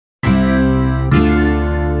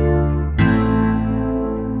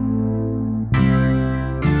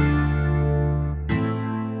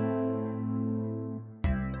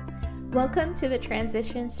Welcome to the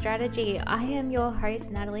Transition Strategy. I am your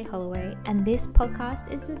host, Natalie Holloway, and this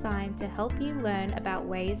podcast is designed to help you learn about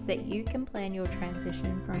ways that you can plan your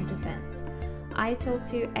transition from defense. I talk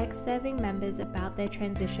to ex-serving members about their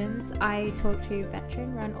transitions. I talk to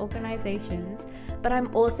veteran-run organizations, but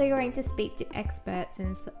I'm also going to speak to experts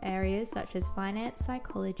in areas such as finance,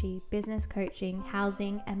 psychology, business coaching,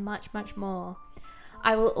 housing, and much, much more.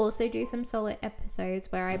 I will also do some solo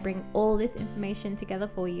episodes where I bring all this information together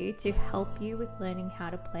for you to help you with learning how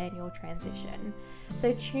to plan your transition.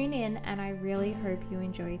 So tune in, and I really hope you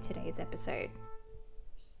enjoy today's episode.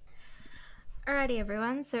 Alrighty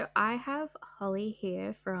everyone, so I have Holly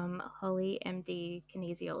here from Holly MD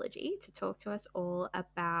Kinesiology to talk to us all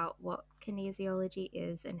about what kinesiology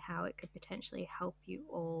is and how it could potentially help you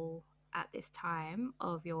all at this time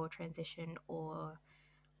of your transition or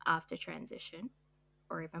after transition,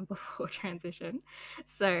 or even before transition.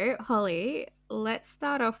 So, Holly, let's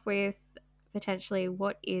start off with potentially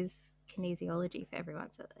what is kinesiology for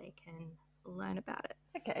everyone so that they can learn about it.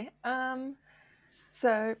 Okay.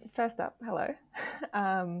 So first up, hello.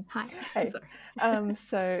 Hi. Hey. Sorry.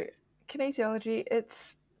 So kinesiology,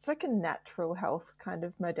 it's like a natural health kind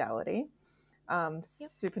of modality.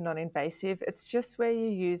 Super non-invasive. It's just where you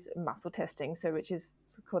use muscle testing, so which is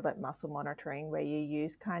called like muscle monitoring, where you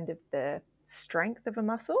use kind of the strength of a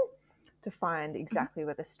muscle to find exactly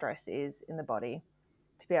where the stress is in the body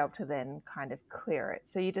to be able to then kind of clear it.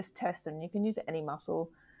 So you just test, and you can use any muscle.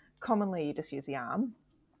 Commonly you just use the arm,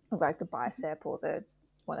 like the bicep or the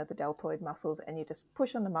one of the deltoid muscles, and you just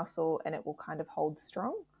push on the muscle and it will kind of hold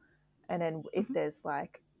strong. And then if there's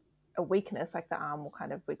like a weakness, like the arm will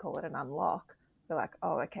kind of, we call it an unlock. We're like,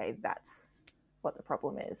 oh, okay, that's what the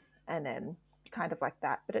problem is. And then kind of like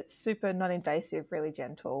that. But it's super non-invasive, really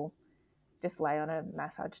gentle. Just lay on a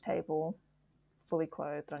massage table, fully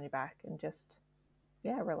clothed on your back, and just,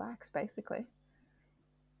 relax basically.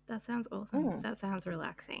 That sounds awesome. That sounds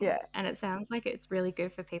relaxing. Yeah. And it sounds like it's really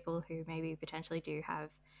good for people who maybe potentially do have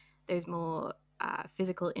those more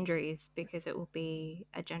physical injuries, because it will be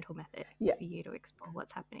a gentle method for you to explore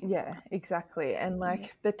what's happening. Yeah, exactly. And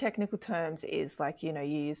like the technical terms is like, you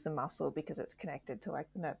use the muscle because it's connected to like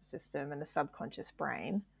the nervous system and the subconscious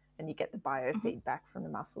brain, and you get the biofeedback from the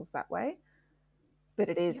muscles that way. But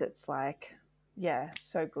it's like,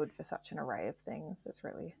 so good for such an array of things. It's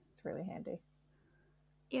really handy.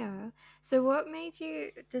 Yeah. So what made you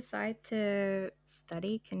decide to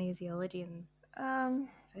study kinesiology in the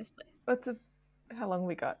first place? How long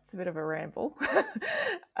we got? It's a bit of a ramble.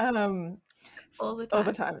 All the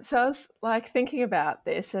time. So I was like thinking about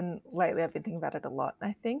this, and lately I've been thinking about it a lot. And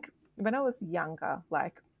I think when I was younger,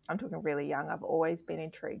 like I'm talking really young, I've always been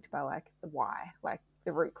intrigued by like the why, like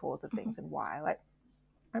the root cause of things and why. Like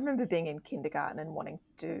I remember being in kindergarten and wanting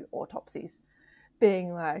to do autopsies,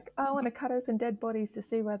 being like, I want to cut open dead bodies to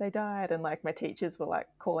see why they died. And like my teachers were like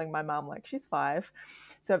calling my mum like she's 5.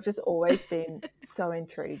 So I've just always been so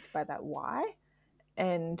intrigued by that why.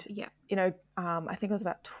 And, I think I was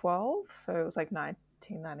about 12. So it was like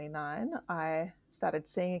 1999. I started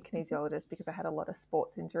seeing a kinesiologist because I had a lot of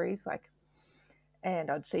sports injuries, and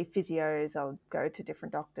I'd see physios, I would go to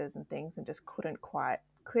different doctors and things and just couldn't quite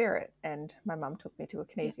clear it. And my mum took me to a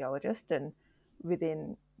kinesiologist, and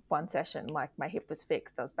within one session, like my hip was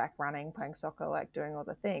fixed. I was back running, playing soccer, like doing all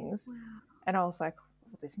the things. Wow. And I was like,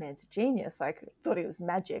 well, this man's a genius. Like, thought he was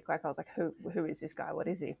magic. Like, I was like, who is this guy? What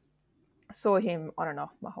is he? Saw him on and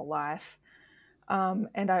off my whole life.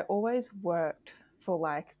 And I always worked for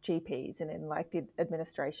like GPs and then like did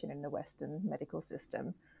administration in the Western medical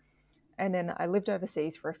system. And then I lived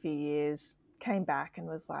overseas for a few years, came back and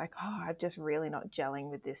was like, oh, I'm just really not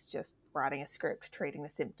gelling with this, just writing a script, treating the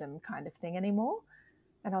symptom kind of thing anymore.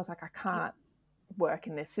 And I was like, I can't work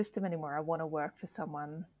in this system anymore. I want to work for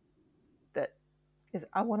someone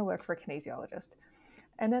I want to work for a kinesiologist.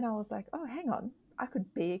 And then I was like, oh, hang on, I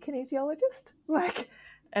could be a kinesiologist.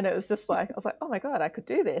 And it was just like, I was like, oh my God, I could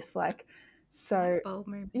do this. So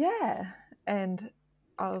yeah. And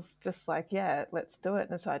I was just like, yeah, let's do it.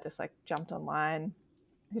 And so I just like jumped online,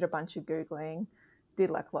 did a bunch of Googling,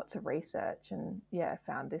 did like lots of research, and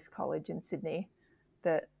found this college in Sydney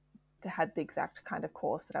that had the exact kind of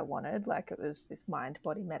course that I wanted. Like it was this mind,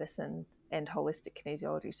 body medicine and holistic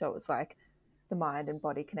kinesiology. So it was like the mind and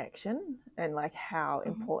body connection, and like how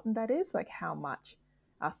important that is, like how much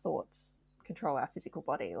our thoughts control our physical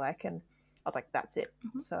body. And I was like, that's it.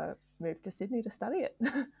 So moved to Sydney to study it.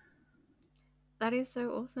 That is so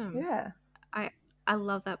awesome. Yeah. I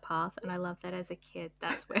love that path, and I love that as a kid,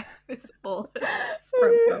 that's where this all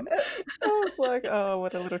sprung from. I was like, oh,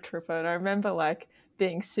 what a little trooper. And I remember like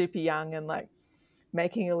being super young and like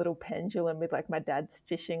making a little pendulum with like my dad's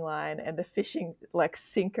fishing line and the fishing like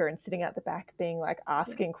sinker and sitting out the back being like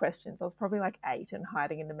asking questions. I was probably like 8 and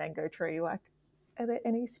hiding in the mango tree like, are there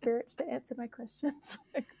any spirits to answer my questions?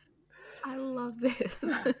 Like, I love this.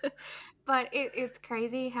 But it's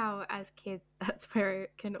crazy how as kids that's where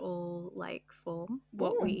it can all like form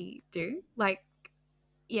what we do. Like,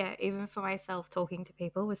 yeah, even for myself, talking to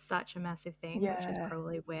people was such a massive thing, which is yeah,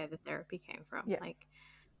 probably where the therapy came from. yeah, Like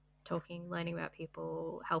talking, learning about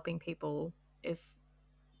people, helping people is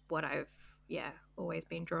what I've, yeah, always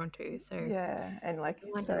been drawn to. So yeah, and like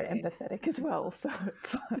no so wonder it empathetic as happens a well. lot. So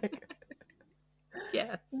it's like,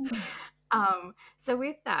 Yeah. mm, So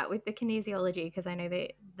with that, with the kinesiology, because I know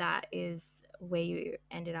that that is where you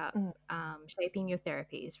ended up mm, shaping your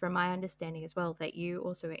therapies, from my understanding as well, that you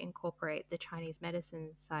also incorporate the Chinese medicine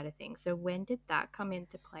side of things. So when did that come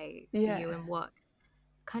into play for yeah. you, and what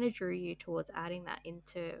kind of drew you towards adding that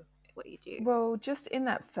into what you do? Well, just in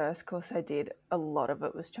that first course I did, a lot of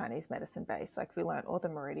it was Chinese medicine based. Like we learnt all the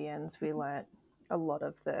meridians, we learnt a lot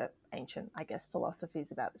of the ancient, I guess,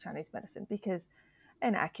 philosophies about the Chinese medicine because,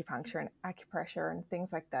 and acupuncture and acupressure and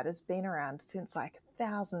things like that has been around since like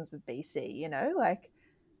thousands of BC, you know, like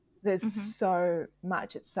there's Mm-hmm. so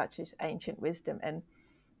much, it's such ancient wisdom. And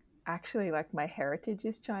actually, like my heritage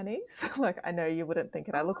is Chinese. Like I know you wouldn't think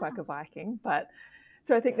it, I Oh, look like wow. a Viking, but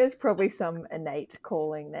so I think there's probably some innate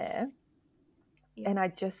calling there. Yeah. And I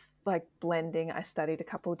just like blending. I studied a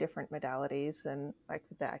couple of different modalities and like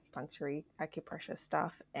the acupuncture, acupressure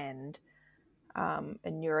stuff, and a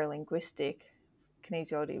neurolinguistic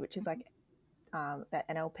kinesiology, which is Mm-hmm. like that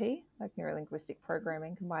NLP, like neurolinguistic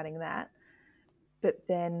programming, combining that. But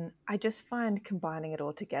then I just find combining it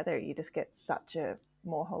all together, you just get such a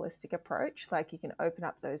more holistic approach. Like you can open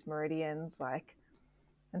up those meridians, like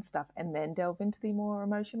and stuff, and then delve into the more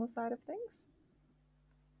emotional side of things.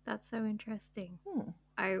 That's so interesting. Hmm.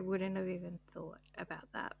 I wouldn't have even thought about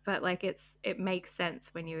that, but like it makes sense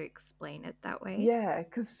when you explain it that way. Yeah,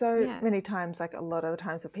 because so Yeah. many times, like a lot of the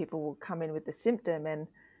times, where people will come in with the symptom and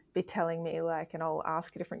be telling me, like, and I'll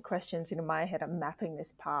ask different questions. And in my head, I'm mapping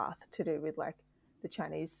this path to do with like the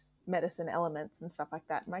Chinese medicine elements and stuff like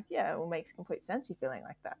that. I'm like, yeah, it all makes complete sense. You feeling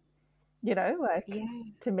like that, you know? Like Yeah.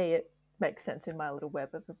 to me, it makes sense in my little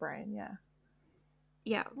web of a brain. Yeah.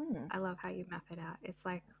 Yeah, Mm. I love how you map it out. It's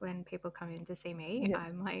like when people come in to see me, Yeah.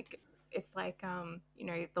 I'm like, it's like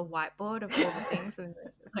the whiteboard of all the things and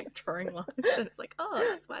like drawing lines, and it's like, oh,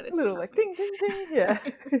 that's why A this is little like happening. ding, ding,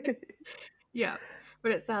 ding. Yeah. Yeah,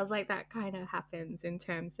 but it sounds like that kind of happens in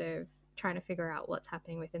terms of trying to figure out what's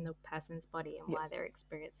happening within the person's body and Yeah. why they're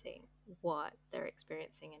experiencing what they're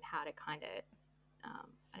experiencing and how to kind of,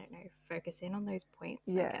 I don't know, focus in on those points,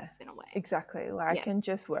 I Yeah, guess, in a way. exactly. Like, Yeah. and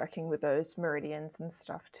just working with those meridians and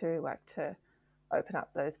stuff too, like to open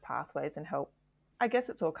up those pathways and help. I guess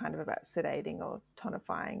it's all kind of about sedating or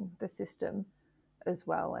tonifying the system as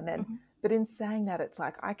well. And then, Hmm. but in saying that, it's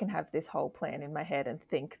like I can have this whole plan in my head and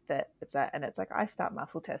think that it's that. And it's like I start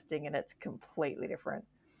muscle testing and it's completely different.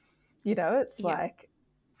 You know, it's Yeah. like,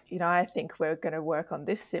 I think we're going to work on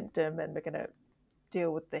this symptom and we're going to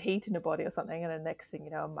deal with the heat in the body or something. And the next thing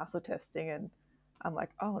you know, I'm muscle testing and I'm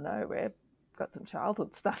like, oh no, we've got some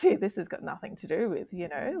childhood stuff here. This has got nothing to do with,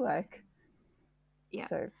 like, Yeah.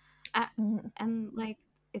 so. Uh, Mm, and like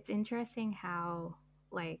it's interesting how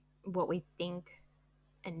like what we think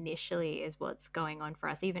initially is what's going on for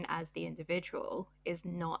us, even as the individual, is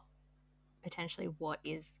not potentially what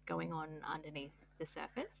is going on underneath the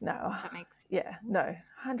surface. no, If that makes yeah, sense. no,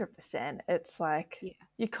 100%. It's like Yeah.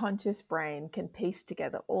 your conscious brain can piece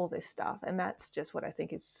together all this stuff. And that's just what I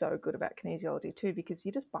think is so good about kinesiology too, because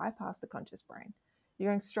you just bypass the conscious brain.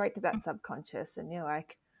 You're going straight to that Mm. subconscious and you're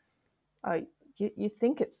like, oh, you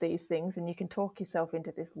think it's these things and you can talk yourself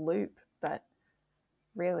into this loop, but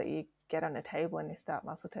really you get on a table and you start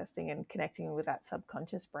muscle testing and connecting with that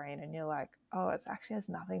subconscious brain and you're like, oh, it actually has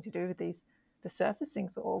nothing to do with these. The surface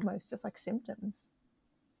things are almost just like symptoms.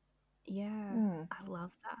 Yeah, Mm, I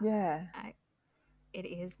love yeah. that. It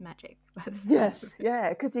is magic by the sounds of Yes, it. yeah,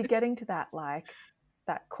 because you're getting to that like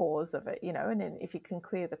that cause of it, and then if you can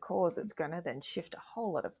clear the cause, it's going to then shift a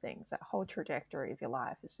whole lot of things. That whole trajectory of your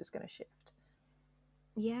life is just going to shift.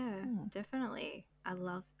 Yeah, Mm. definitely. I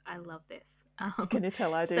love this. Can you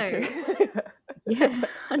tell I do too? So yeah,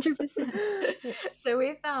 100%. So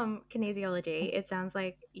with kinesiology, it sounds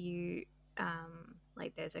like you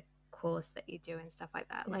like there's a course that you do and stuff like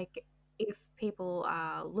that. Yeah. Like if people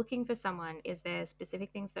are looking for someone, is there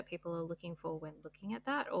specific things that people are looking for when looking at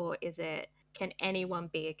that, or can anyone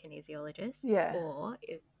be a kinesiologist, Yeah. or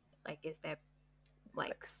is there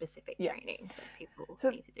like specific yeah. training that people So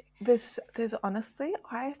need to do? there's honestly,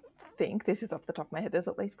 I think, this is off the top of my head, there's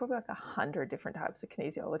at least probably like 100 different types of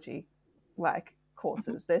kinesiology like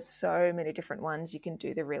courses. There's so many different ones. You can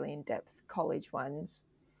do the really in-depth college ones.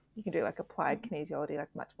 You can do like applied kinesiology,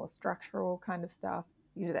 like much more structural kind of stuff.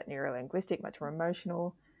 You do that neuro-linguistic, much more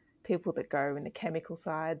emotional. People that go in the chemical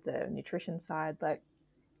side, the nutrition side, like,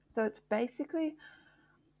 so it's basically,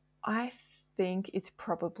 I think it's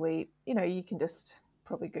probably, you can just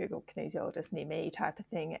probably Google kinesiologist near me type of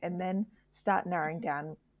thing, and then start narrowing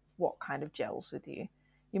down what kind of gels with you.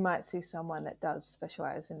 You might see someone that does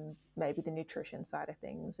specialize in maybe the nutrition side of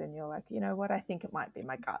things, and you're like, you know what, I think it might be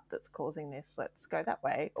my gut that's causing this. Let's go that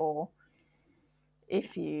way. Or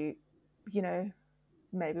if you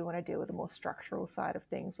maybe want to deal with the more structural side of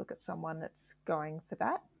things, look at someone that's going for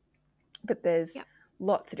that. But there's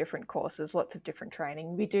lots of different courses, lots of different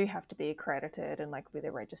training. We do have to be accredited and like with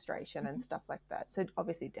a registration and stuff like that. So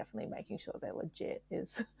obviously definitely making sure they're legit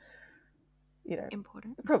is,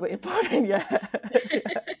 Important. probably important. Yeah.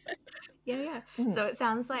 Yeah. So it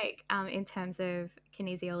sounds like in terms of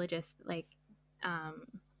kinesiologists, like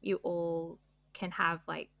you all can have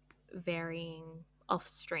like varying off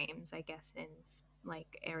streams, I guess, in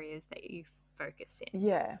like areas that you focus in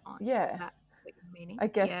on. Yeah. Is that what you're meaning? I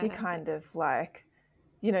guess you kind of like,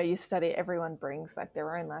 you study, everyone brings like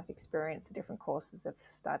their own life experience, the different courses they've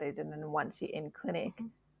studied. And then once you're in clinic,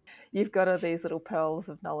 you've got all these little pearls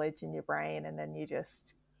of knowledge in your brain, and then you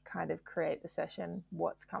just kind of create the session,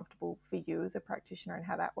 what's comfortable for you as a practitioner and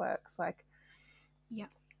how that works. Like,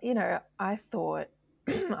 I thought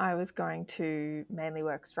I was going to mainly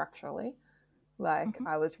work structurally. Like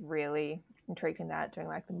I was really intrigued in that, doing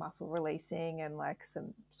like the muscle releasing and like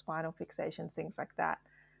some spinal fixations, things like that.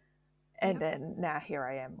 And then now here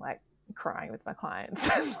I am, like crying with my clients.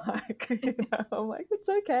 And like, I'm like, it's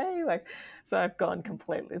okay. Like, so I've gone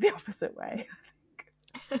completely the opposite way,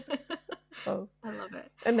 I think. I love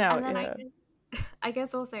it. And now, and then I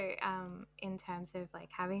guess also in terms of like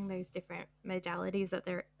having those different modalities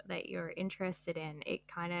that you're interested in, it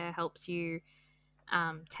kind of helps you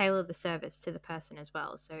tailor the service to the person as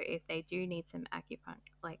well. So if they do need some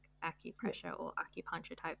acupressure or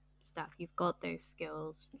acupuncture type stuff, you've got those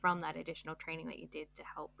skills from that additional training that you did to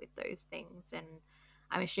help with those things. And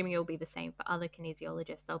I'm assuming it will be the same for other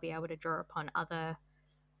kinesiologists. They'll be able to draw upon other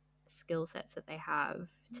skill sets that they have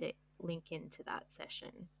to link into that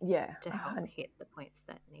session to help hit the points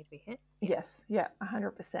that need to be hit. Yes,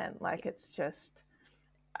 100%. Like it's just,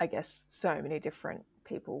 I guess, so many different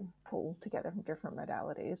people pull together from different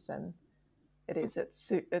modalities, and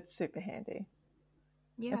it's super handy.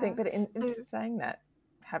 I think, but in saying that,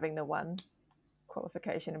 having the one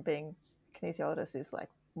qualification and being a kinesiologist is like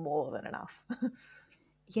more than enough.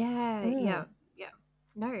 Yeah.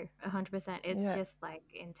 No, 100%. It's just like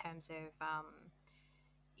in terms of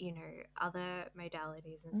other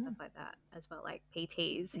modalities and stuff like that as well, like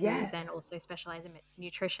PTs who then also specialize in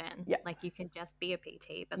nutrition. Like you can just be a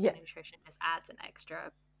PT, but the nutrition just adds an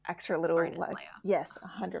extra little bonus like layer. Yes,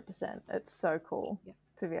 100%. It's so cool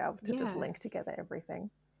to be able to just link together everything.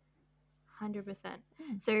 100%.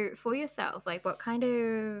 So for yourself, like what kind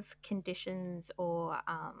of conditions or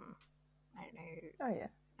I don't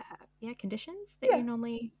know conditions that you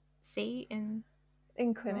normally see in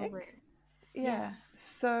clinic? Yeah.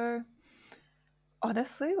 So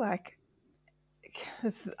honestly, like,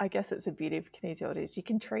 I guess it's a beauty of kinesiology is you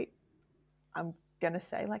can treat, I'm gonna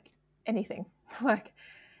say, like anything. Like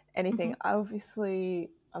anything. But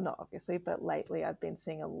lately I've been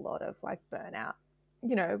seeing a lot of like burnout.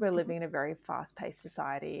 We're living in a very fast-paced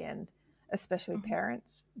society, and especially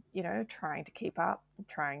parents, trying to keep up,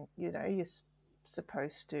 you're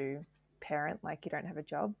supposed to parent like you don't have a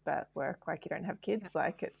job, but work like you don't have kids.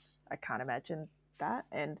 Like I can't imagine that.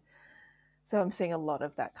 And so I'm seeing a lot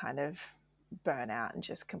of that kind of burnout and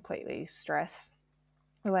just completely stress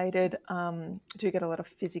related. Do get a lot of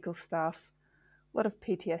physical stuff, a lot of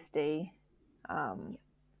PTSD,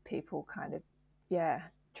 people kind of,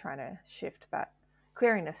 trying to shift that,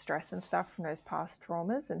 clearing the stress and stuff from those past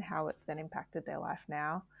traumas and how it's then impacted their life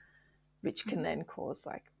now, which can then cause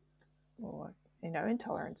like, or,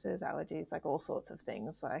 intolerances, allergies, like all sorts of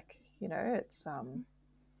things. Like, it's,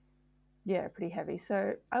 pretty heavy.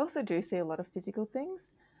 So I also do see a lot of physical things,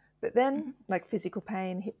 but then like physical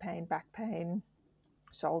pain, hip pain, back pain,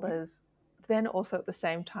 shoulders. Then also at the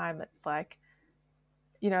same time, it's like,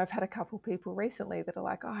 I've had a couple people recently that are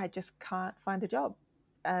like, oh, I just can't find a job,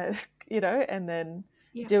 and then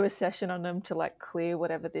do a session on them to like clear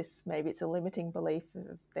whatever maybe it's a limiting belief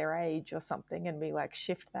of their age or something, and we like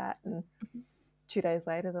shift that and 2 days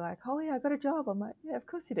later, they're like, Holly, I got a job. I'm like, yeah, of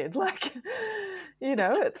course you did. Like, you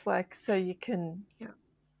know, it's like, so you can,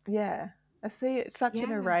 yeah, I see it's such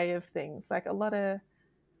an array of things. Like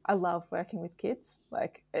I love working with kids.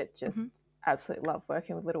 Like it just absolutely love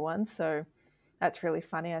working with little ones. So that's really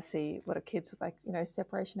funny. I see a lot of kids with like, you know,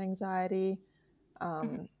 separation anxiety,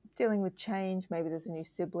 dealing with change. Maybe there's a new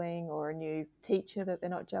sibling or a new teacher that they're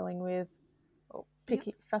not gelling with, or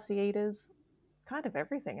picky, fussy eaters, kind of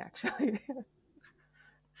everything actually.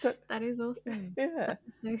 That is awesome. Yeah.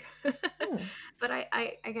 But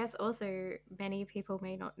I guess also many people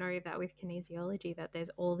may not know that with kinesiology that there's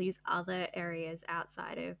all these other areas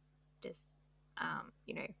outside of just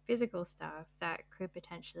you know, physical stuff that could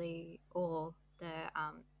potentially, or the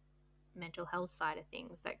mental health side of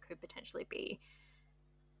things that could potentially be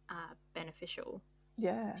beneficial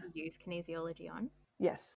to use kinesiology on.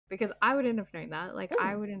 Yes. Because I wouldn't have known that. Like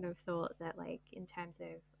I wouldn't have thought that, like, in terms of,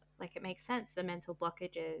 like, it makes sense, the mental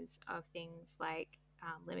blockages of things like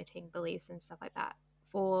limiting beliefs and stuff like that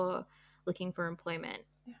for looking for employment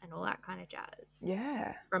and all that kind of jazz.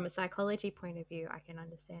 Yeah. From a psychology point of view, I can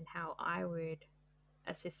understand how I would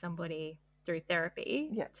assist somebody through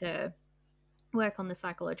therapy to work on the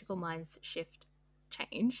psychological mind's shift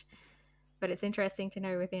change. But it's interesting to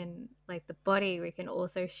know within, like, the body, we can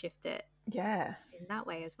also shift it in that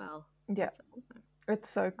way as well. Yeah. That's awesome. It's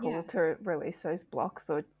so cool to release those blocks,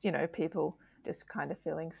 or, you know, people just kind of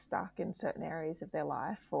feeling stuck in certain areas of their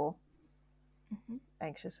life, or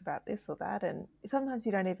anxious about this or that. And sometimes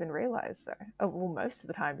you don't even realize, though. Well, most of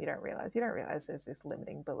the time you don't realize there's this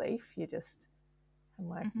limiting belief. You just, I'm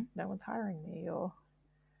like, no one's hiring me, or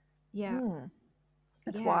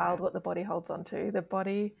it's wild what the body holds on to. The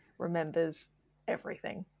body remembers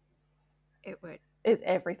everything. It would. It's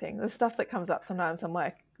everything. The stuff that comes up sometimes, I'm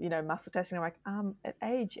like, you know, muscle testing, I'm like, at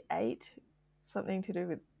age 8, something to do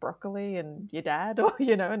with broccoli and your dad, or,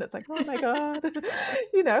 you know, and it's like, oh my God,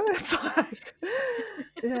 you know, it's like,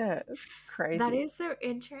 yeah, it's crazy. That is so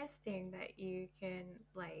interesting that you can,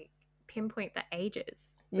 like, pinpoint the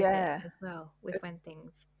ages with it as well, with when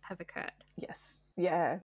things have occurred. Yes.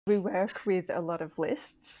 Yeah. We work with a lot of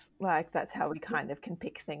lists. Like that's how we kind of can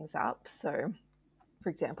pick things up. So, for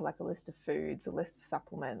example, like a list of foods, a list of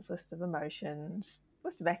supplements, list of emotions,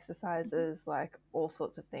 list of exercises, like all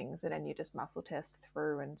sorts of things. And then you just muscle test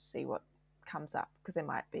through and see what comes up, because there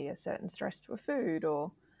might be a certain stress to a food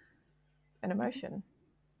or an emotion.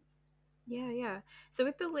 Yeah. So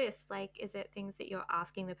with the list, like, is it things that you're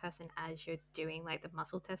asking the person as you're doing, like, the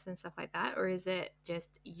muscle tests and stuff like that? Or is it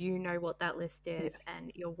just, you know what that list is and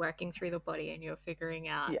you're working through the body and you're figuring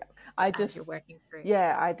out as you're working through?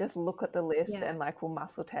 Yeah, I just look at the list and, like, will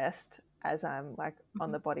muscle test as I'm, like,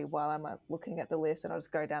 on the body while I'm, like, looking at the list, and I'll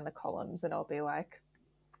just go down the columns and I'll be like,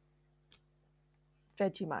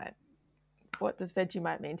 Vegemite. What does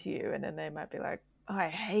Vegemite mean to you? And then they might be like, oh, I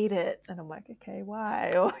hate it. And I'm like, okay,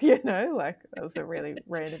 why? Or, you know, like, that was a really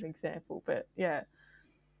random example, but yeah.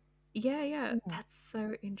 That's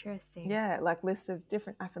so interesting. Yeah, like lists of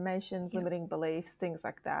different affirmations, limiting beliefs, things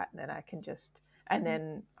like that. And then I can just, and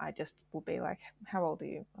then I just will be like, how old are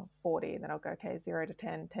you? Oh, 40. And then I'll go, okay, 0 to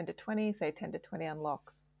 10, 10 to 20, say 10 to 20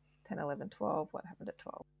 unlocks, 10, 11, 12. What happened at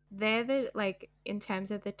 12? They're the, like, in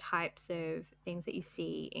terms of the types of things that you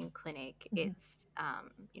see in clinic, it's,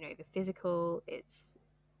 you know, the physical, it's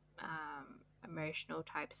emotional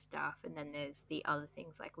type stuff, and then there's the other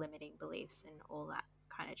things like limiting beliefs and all that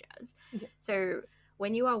kind of jazz. So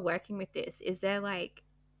when you are working with this, is there, like,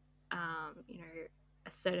 you know,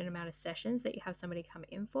 a certain amount of sessions that you have somebody come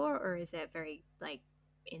in for, or is it very, like,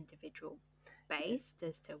 individual based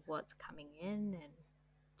as to what's coming in? And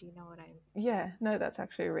do you know what I mean? Yeah, no, that's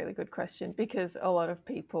actually a really good question, because a lot of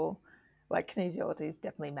people, like, kinesiology is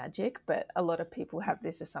definitely magic, but a lot of people have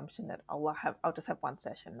this assumption that I'll just have one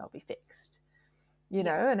session and I'll be fixed, you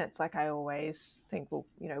know. And it's like, I always think, well,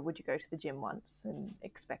 you know, would you go to the gym once and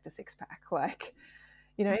expect a 6-pack? Like,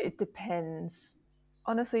 you know, it depends.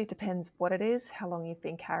 Honestly, it depends what it is, how long you've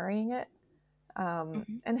been carrying it,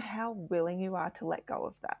 and how willing you are to let go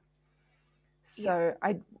of that. So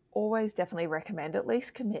I always definitely recommend at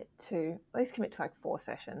least commit to like 4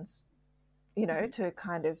 sessions, you know, to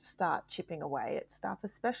kind of start chipping away at stuff,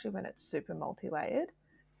 especially when it's super multi-layered.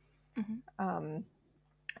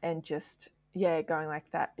 And just, going like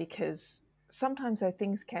that, because sometimes though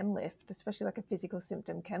things can lift, especially like a physical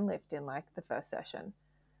symptom can lift in like the first session.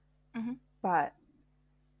 But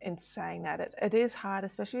in saying that, it is hard,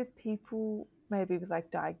 especially with people maybe with like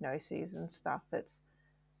diagnoses and stuff. It's,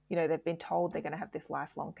 you know, they've been told they're going to have this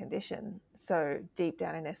lifelong condition. So deep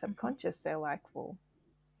down in their subconscious, they're like, well,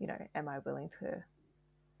 you know, am I willing to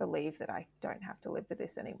believe that I don't have to live with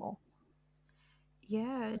this anymore?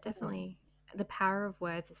 Yeah, definitely. The power of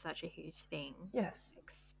words is such a huge thing, Yes.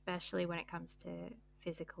 especially when it comes to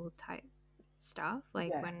physical type stuff.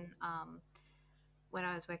 Like Yeah. when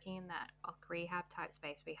I was working in that rehab type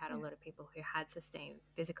space, we had a Yeah. lot of people who had sustained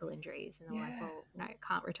physical injuries, and they were like, Yeah. "Well, no, I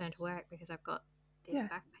can't return to work because I've got this Yeah.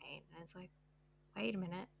 back pain." And it's like, wait a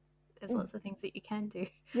minute, there's Mm. lots of things that you can do.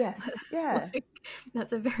 Yes. Yeah. Like,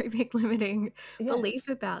 that's a very big limiting belief Yes.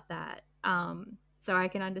 about that. So I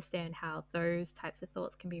can understand how those types of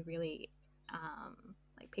thoughts can be really,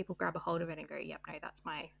 like people grab a hold of it and go, "Yep, no, that's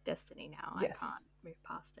my destiny now. I can't Yes. move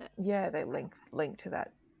past it." Yeah, they link to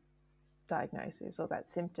that diagnosis or that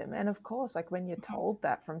symptom. And of course, like when you're Mhm. told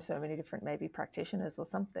that from so many different maybe practitioners or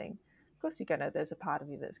something, of course there's a part of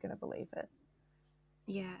you that's going to believe it.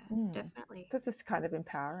 Yeah, Mm. definitely. So it's just kind of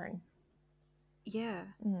empowering.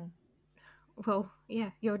 Yeah. Mm. Well,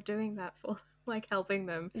 yeah, you're doing that for like helping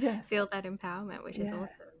them Yes. feel that empowerment, which is Yeah.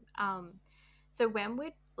 awesome. So when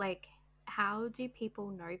would like how do people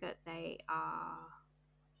know that they are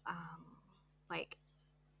um like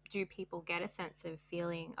do people get a sense of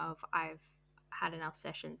feeling of I've had enough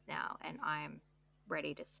sessions now and I'm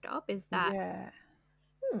ready to stop? Is that Yeah.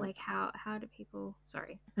 Hmm. like how do people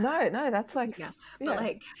sorry, No, no, that's like, yeah, but yeah.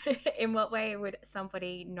 like in what way would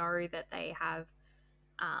somebody know that they have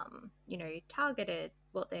targeted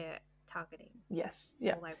what they're targeting Yes.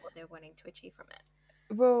 Yeah. or like what they're wanting to achieve from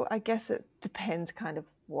it? Well, I guess it depends kind of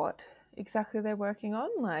what exactly they're working on.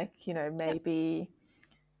 Like, Yep. maybe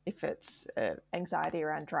if it's anxiety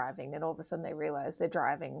around driving, then all of a sudden they realize they're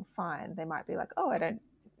driving fine. They might be like, oh, I Mhm. don't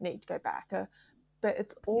need to go back. But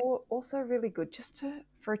it's Yep. also really good just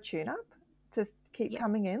for a tune up to keep Yep.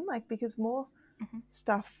 coming in, like, because more Hmm.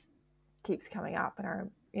 stuff keeps coming up. And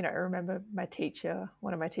I remember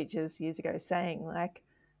one of my teachers years ago saying, like,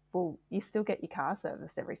 well, you still get your car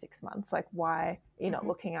serviced every 6 months. Like, why are you not Hmm.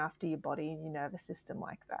 looking after your body and your nervous system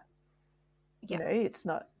like that? Yep. It's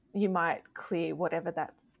not, you might clear whatever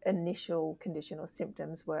that initial condition or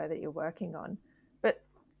symptoms were that you're working on, but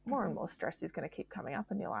more and Hmm. more stress is going to keep coming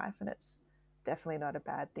up in your life. And it's definitely not a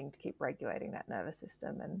bad thing to keep regulating that nervous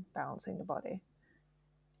system and balancing the body.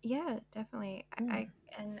 Yeah, definitely. Mm.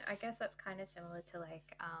 And I guess that's kind of similar to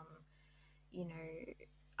like you know,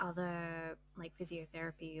 other like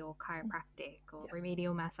physiotherapy or chiropractic or Yes.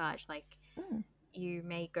 remedial massage. Like Mm. you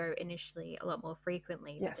may go initially a lot more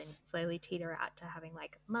frequently, but then you Yes. slowly teeter out to having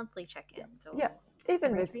like monthly Yeah. check-ins Yeah. or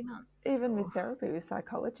Even every with 3 months even or with therapy, with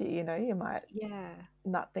psychology, you might yeah.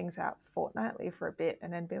 nut things out fortnightly for a bit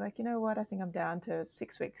and then be like, you know what, I think I'm down to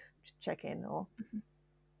 6 weeks check in or Mhm.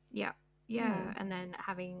 Yeah. Yeah. mm. And then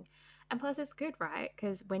and plus it's good, right?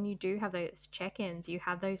 Because when you do have those check ins, you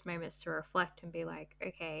have those moments to reflect and be like,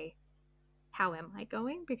 okay, how am I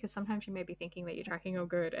going? Because sometimes you may be thinking that you're tracking all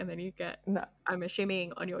good, and then you get, No. I'm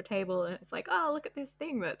assuming, on your table, and it's like, oh, look at this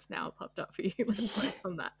thing that's now popped up for you. Let's learn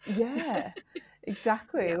from that. Yeah,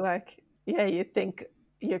 exactly. Yeah. Like, yeah, you think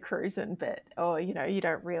you're cruising, but, or, you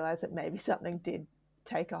don't realize that maybe something did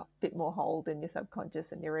take a bit more hold in your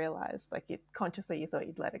subconscious and you realize, like, consciously you thought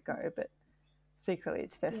you'd let it go, but secretly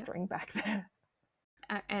it's Yeah. festering back there.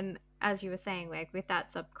 And as you were saying, like with that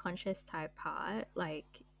subconscious type part,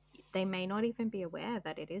 like they may not even be aware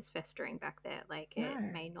that it is festering back there. Like it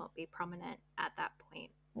No, may not be prominent at that point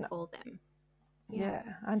no. for them. Yeah.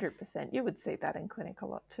 Yeah, 100%. You would see that in clinic a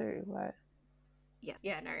lot too. Like, Yeah.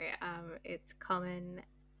 Yeah. No, it's common.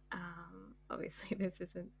 Obviously, this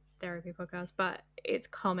isn't therapy podcast, but it's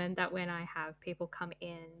common that when I have people come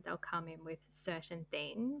in, they'll come in with certain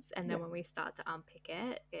things, and yeah, then when we start to unpick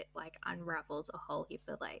it, it like unravels a whole heap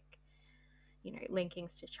of like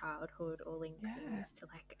linkings to childhood or yeah. linkings to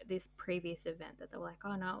like this previous event that they were like,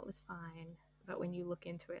 oh no, it was fine. But when you look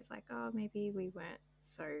into it, it's like, oh, maybe we weren't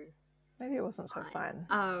so Maybe it wasn't so fine.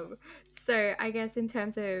 fun. So I guess in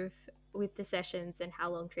terms of with the sessions and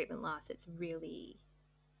how long treatment lasts, it's really,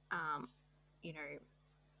 um, you know,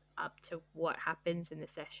 up to what happens in the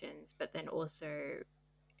sessions, but then also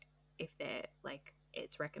if they're like,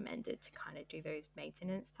 it's recommended to kind of do those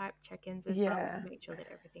maintenance type check-ins as well Yeah, to make sure that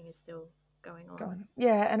everything is still going go along. on.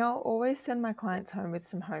 Yeah, and I'll always send my clients home with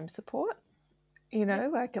some home support.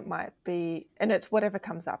 Yep. Like it might be, and it's whatever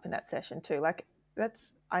comes up in that session too. Like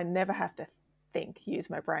I never have to use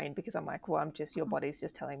my brain because I'm like, well, your body's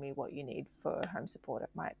just telling me what you need for home support. It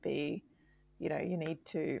might be, you need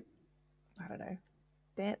to, I don't know,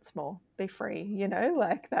 dance more, be free,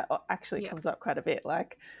 like that actually Yep. comes up quite a bit.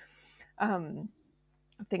 Like, um,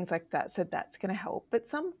 things like that. So that's going to help. But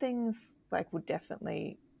some things like would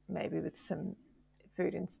definitely maybe with some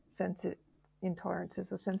food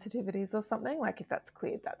intolerances or sensitivities or something. Like if that's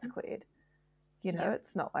cleared, that's cleared. You know,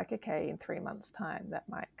 it's not like, okay, in 3 months' time that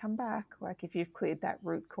might come back. Like if you've cleared that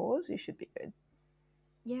root cause, you should be good.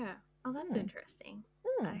 Yeah. Oh, that's interesting.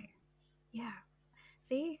 Yeah.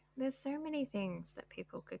 See, there's so many things that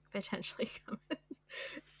people could potentially come and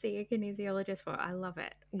see a kinesiologist for. I love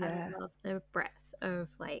it. Yeah. I love the breadth of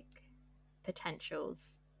like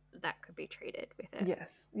potentials that could be treated with it.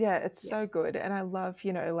 Yes. Yeah, it's so good. And I love,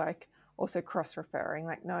 you know, like also cross referring,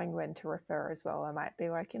 like knowing when to refer as well. I might be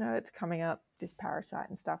like, you know, it's coming up, this parasite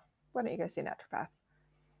and stuff. Why don't you go see a naturopath?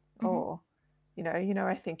 Or, you know,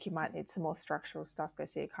 I think you might need some more structural stuff. Go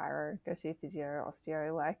see a chiro, go see a physio,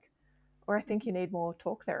 osteo, like, or I think you need more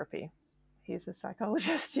talk therapy. He's a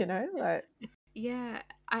psychologist, you know, like. Yeah,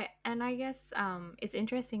 I guess it's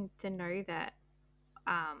interesting to know that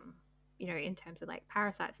you know, in terms of like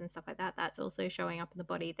parasites and stuff like that, that's also showing up in the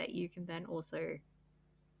body that you can then also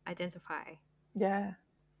identify. Yeah.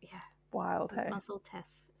 Yeah. Wild, These hey? muscle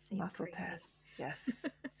tests seem Muscle crazy. tests, yes.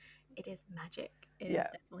 It is magic. It is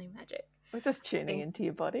definitely magic. We're just tuning into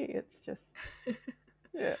your body. It's just,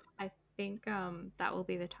 yeah. I think that will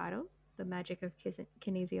be the title, The Magic of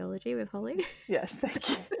Kinesiology with Holly. Yes, thank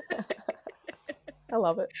you. I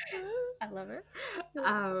love it. I love it.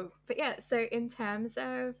 But yeah, so in terms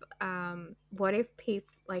of what if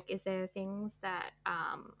people, like, is there things that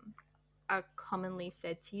are commonly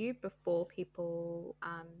said to you before people,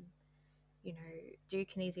 you know, do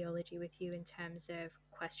kinesiology with you in terms of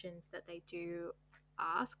questions that they do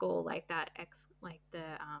ask, or like that like the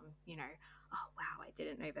you know, oh wow, I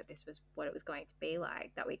didn't know that this was what it was going to be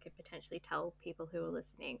like, that we could potentially tell people who are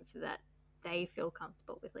listening so that they feel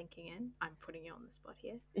comfortable with linking in. I'm putting you on the spot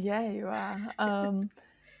here. Yeah, you are.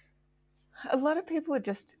 A lot of people are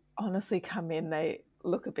just honestly come in, they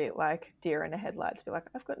look a bit like deer in the headlights, be like,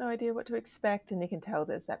 I've got no idea what to expect. And you can tell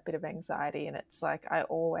there's that bit of anxiety. And it's like, I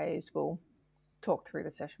always will talk through the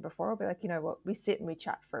session before. I'll be like, you know what, we sit and we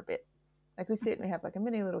chat for a bit. Like we sit and we have like a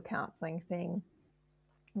mini little counseling thing.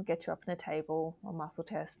 We'll get you up on a table, or muscle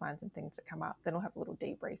test, find some things that come up. Then we'll have a little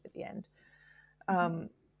debrief at the end.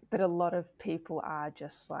 But a lot of people are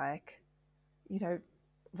just like, you know,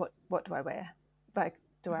 what do I wear? Like,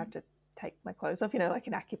 do I have to take my clothes off? You know, like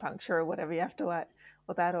in acupuncture or whatever, you have to like,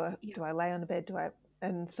 or that, or do I lay on the bed?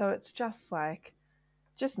 And so it's just like,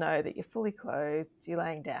 just know that you're fully clothed, you're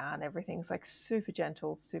laying down, everything's like super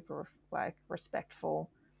gentle, super like respectful.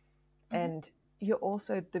 And you're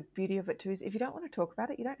also, the beauty of it too is if you don't want to talk about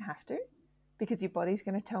it, you don't have to, because your body's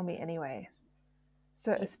going to tell me anyways.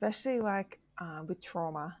 So especially like with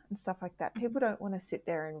trauma and stuff like that, people don't want to sit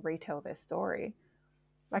there and retell their story.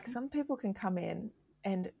 Like some people can come in,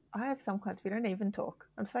 and I have some clients, we don't even talk.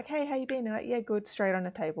 I'm just like, hey, how you been? They're like, yeah, good, straight on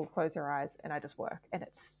the table, close their eyes, and I just work. And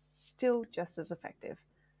it's still just as effective.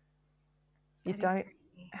 You don't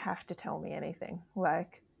have to tell me anything.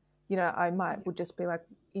 Like, you know, I would just be like,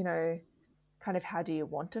 you know, kind of how do you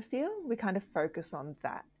want to feel? We kind of focus on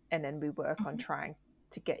that, and then we work on trying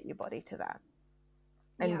to get your body to that.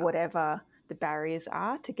 And whatever the barriers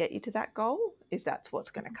are to get you to that goal, that's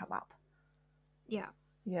what's going to come up. Yeah.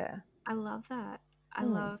 Yeah. I love that. I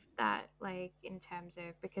love that, like, in terms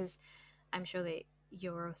of, because I'm sure that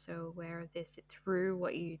you're also aware of this through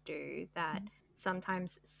what you do, that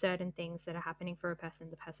sometimes certain things that are happening for a person,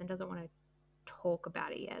 the person doesn't want to talk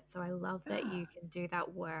about it yet. So I love that you can do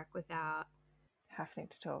that work without having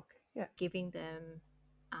to talk. Yeah. Giving them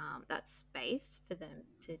that space for them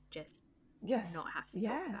to just not have to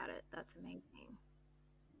talk about it. That's amazing.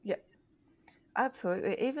 Yeah.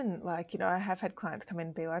 Absolutely. Even like, you know, I have had clients come in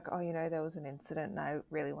and be like, oh, you know, there was an incident and I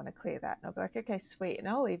really want to clear that. And I'll be like, okay, sweet. And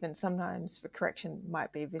I'll even sometimes, for correction,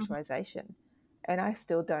 might be visualization. And I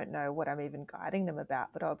still don't know what I'm even guiding them about,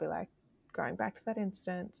 but I'll be like, going back to that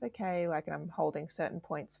incident, it's okay. Like, and I'm holding certain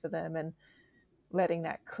points for them and letting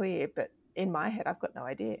that clear. But in my head, I've got no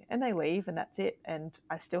idea. And they leave and that's it. And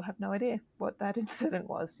I still have no idea what that incident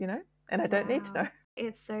was, you know, and I don't need to know.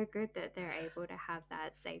 It's so good that they're able to have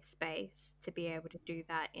that safe space to be able to do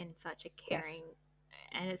that in such a caring,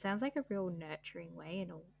 and it sounds like a real nurturing way,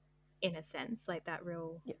 in a sense, like that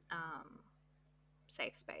real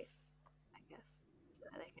safe space, I guess, so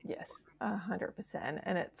that they can 100%.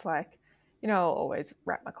 And it's like, you know, I'll always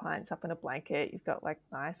wrap my clients up in a blanket. You've got like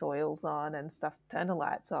nice oils on and stuff, turn the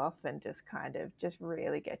lights off, and just kind of just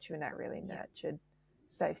really get you in that really nurtured,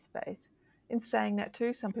 safe space. In saying that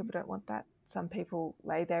too, some people don't want that. Some people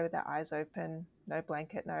lay there with their eyes open, no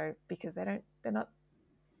blanket, no, because they're not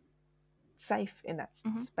safe in that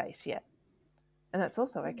space yet. And that's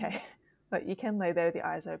also okay. Like you can lay there with your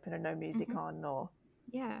eyes open and no music on, or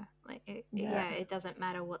it doesn't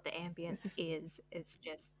matter what the ambience is. It's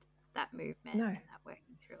just that movement and that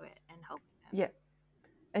working through it and helping them. Yeah.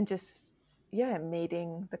 And just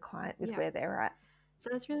meeting the client with where they're at. So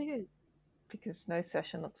that's really good. Because no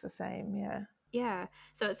session looks the same. Yeah. Yeah.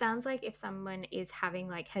 So it sounds like if someone is having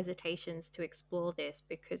like hesitations to explore this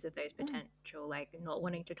because of those potential, like not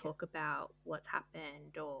wanting to talk about what's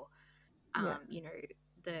happened or, you know,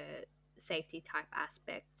 the safety type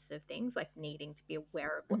aspects of things, like needing to be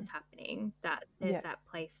aware of what's happening, that there's that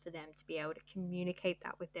place for them to be able to communicate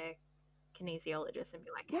that with their kinesiologist and be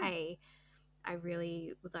like, hey, I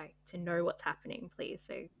really would like to know what's happening, please.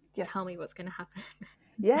 So tell me what's going to happen.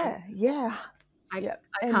 I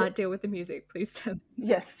can't deal with the music. Please turn the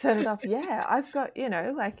music. Yes, turn it off. Yeah, I've got, you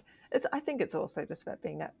know, like I think it's also just about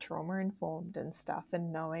being that trauma informed and stuff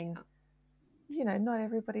and knowing, you know, not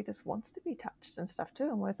everybody just wants to be touched and stuff too.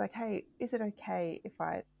 I'm always like, hey, is it okay if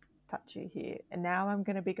I touch you here? And now I'm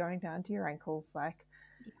going to be going down to your ankles, like,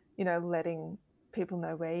 you know, letting people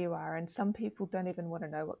know where you are. And some people don't even want to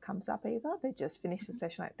know what comes up either. They just finish the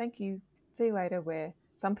session like, thank you, see you later. Where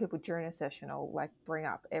some people during a session will like bring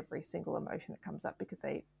up every single emotion that comes up because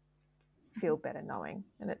they feel better knowing.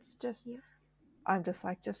 And it's just, I'm just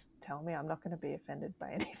like, just tell me, I'm not going to be offended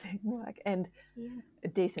by anything. Like, and a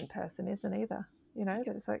decent person isn't either, you know,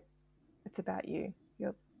 that it's like, it's about you.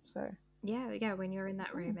 You're so. Yeah. When you're in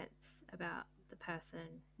that room, it's about the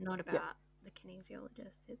person, not about the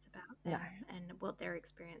kinesiologist. It's about them and what they're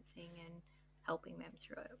experiencing and helping them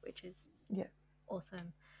through it, which is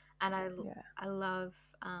awesome. And I love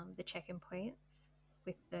the check-in points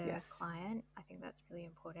with the client. I think that's really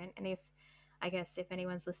important. And if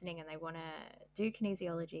anyone's listening and they want to do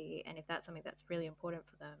kinesiology, and if that's something that's really important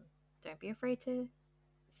for them, don't be afraid to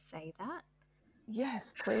say that.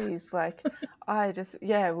 Yes, please. Like, I just,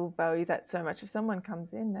 will value that so much. If someone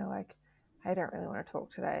comes in, they're like, hey, I don't really want to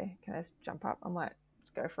talk today. Can I just jump up? I'm like,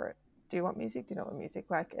 let's go for it. Do you want music? Do you not want music?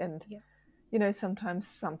 Like, and, you know, sometimes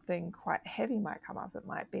something quite heavy might come up. It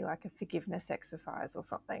might be like a forgiveness exercise or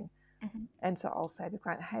something. And so I'll say to the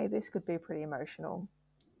client, hey, this could be pretty emotional.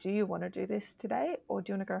 Do you want to do this today, or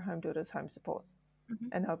do you want to go home, do it as home support?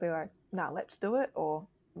 And they'll be like, no, let's do it. Or,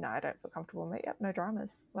 no, I don't feel comfortable. I'm like, yep, no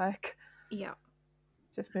dramas. Like,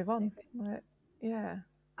 just move on. Like, I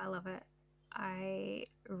love it. I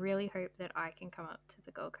really hope that I can come up to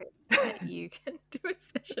the Gold Coast that you can do a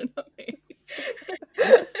session on me.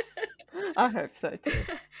 I hope so too.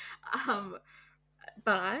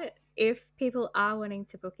 But if people are wanting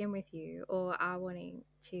to book in with you or are wanting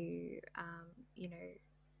to, you know,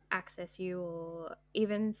 access you or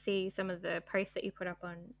even see some of the posts that you put up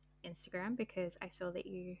on Instagram, because I saw that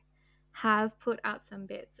you have put up some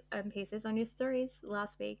bits and pieces on your stories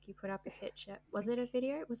last week. You put up a picture. Was it a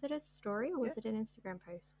video? Was it a story or was it an Instagram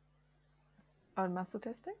post? On muscle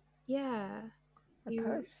testing? Yeah. A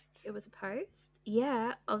post. It was a post,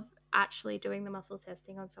 of actually doing the muscle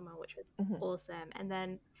testing on someone, which was awesome. And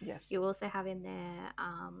then you also have in there,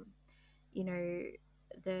 you know,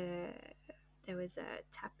 there was a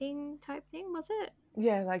tapping type thing, was it?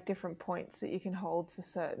 Yeah, like different points that you can hold for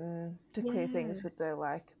certain, to clear things with the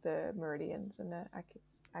meridians and the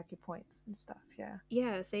acupoints and stuff.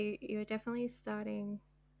 Yeah, so you're definitely starting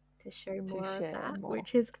to show more of that,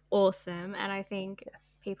 which is awesome. And I think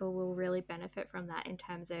people will really benefit from that in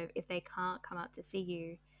terms of if they can't come up to see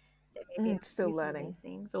you, they may be able to do some of these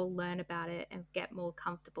things or learn about it and get more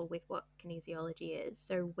comfortable with what kinesiology is.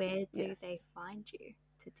 So where do they find you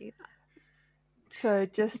to do that? So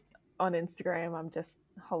just on Instagram, I'm just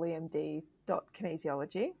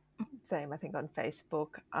hollymd.kinesiology. Same, I think, on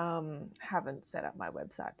Facebook. Haven't set up my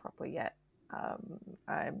website properly yet.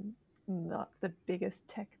 I'm not the biggest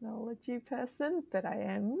technology person, but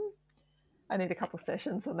I need a couple of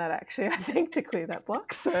sessions on that, actually, I think, to clear that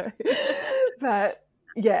block. So, but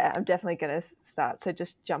yeah, I'm definitely going to start. So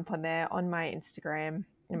just jump on there on my Instagram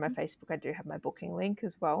and my Facebook. I do have my booking link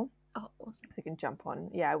as well. Oh, awesome. So you can jump on.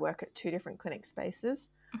 Yeah, I work at 2 different clinic spaces.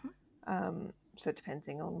 So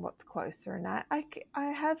depending on what's closer and that. I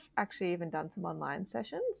have actually even done some online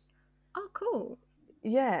sessions. Oh, cool.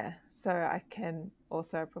 Yeah, so I can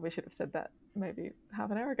also, I probably should have said that maybe half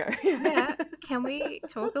an hour ago. Yeah, can we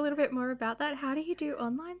talk a little bit more about that? How do you do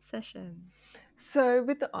online sessions? So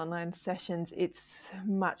with the online sessions, it's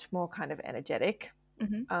much more kind of energetic.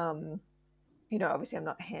 You know, obviously I'm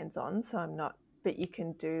not hands-on, so I'm not, but you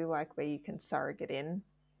can do like where you can surrogate in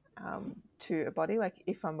to a body. Like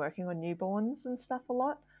if I'm working on newborns and stuff a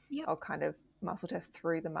lot, I'll kind of muscle test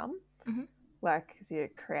through the mum, like, because you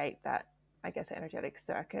create that, I guess, energetic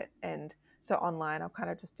circuit. And so online, I'll kind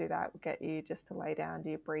of just do that. We'll get you just to lay down, do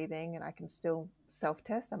your breathing, and I can still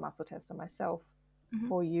self-test, a muscle test on myself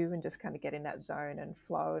for you, and just kind of get in that zone and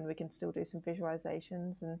flow. And we can still do some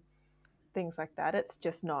visualizations and things like that. It's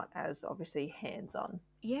just not as obviously hands-on.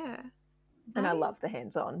 Yeah. And I love the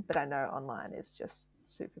hands-on, but I know online is just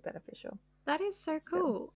super beneficial. That is so Still.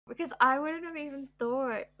 cool, because I wouldn't have even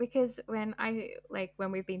thought, because when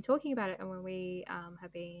we've been talking about it, and when we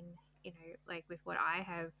have been, like with what I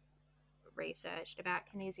have researched about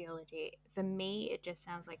kinesiology, for me it just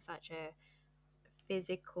sounds like such a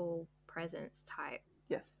physical presence type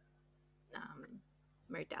Yes.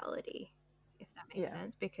 modality, if that makes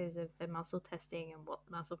sense, because of the muscle testing and what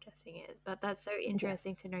muscle testing is. But that's so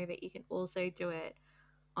interesting to know that you can also do it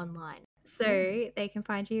online. So they can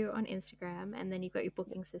find you on Instagram, and then you've got your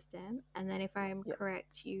booking system. And then, if I'm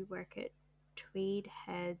correct, you work at Tweed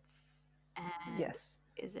Heads and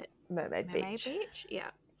is it Mermaid Beach?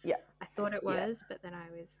 Yeah. Yeah. I thought it was, but then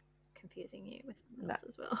I was confusing you with someone else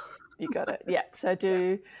as well. You got it. Yeah. So I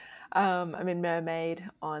do, I'm in Mermaid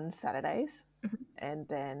on Saturdays, and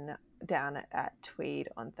then down at Tweed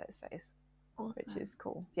on Thursdays, which is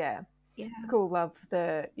cool. Yeah. Yeah. It's cool. Love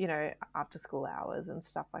the, after school hours and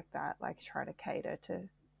stuff like that. Like try to cater to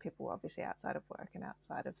people obviously outside of work and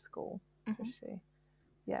outside of school, especially.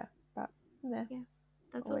 Yeah. But yeah.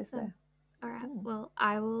 That's always awesome. there. All right. Well,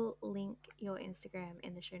 I will link your Instagram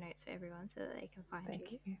in the show notes for everyone so that they can find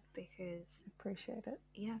Thank you. Because appreciate it.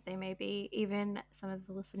 Yeah, they may be, even some of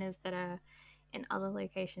the listeners that are in other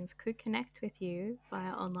locations could connect with you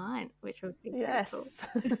via online, which would be pretty cool.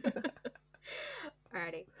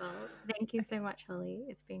 Alrighty. Well, thank you so much, Holly.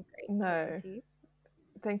 It's been great talking to you.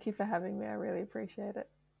 Thank you for having me. I really appreciate it.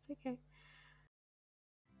 It's okay.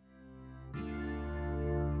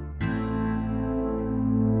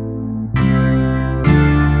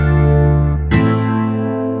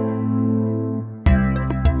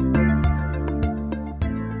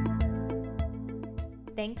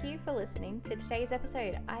 Thank you for listening to today's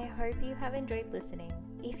episode. I hope you have enjoyed listening.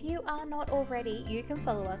 If you are not already, you can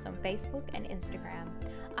follow us on Facebook and Instagram.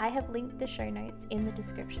 I have linked the show notes in the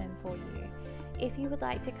description for you. If you would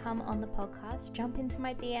like to come on the podcast, jump into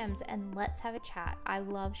my DMs and let's have a chat. I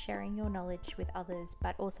love sharing your knowledge with others,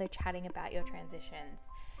 but also chatting about your transitions.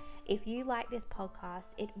 If you like this podcast,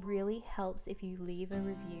 it really helps if you leave a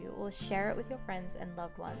review or share it with your friends and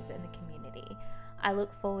loved ones in the community. I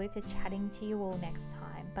look forward to chatting to you all next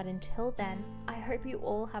time, but until then, I hope you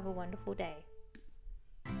all have a wonderful day.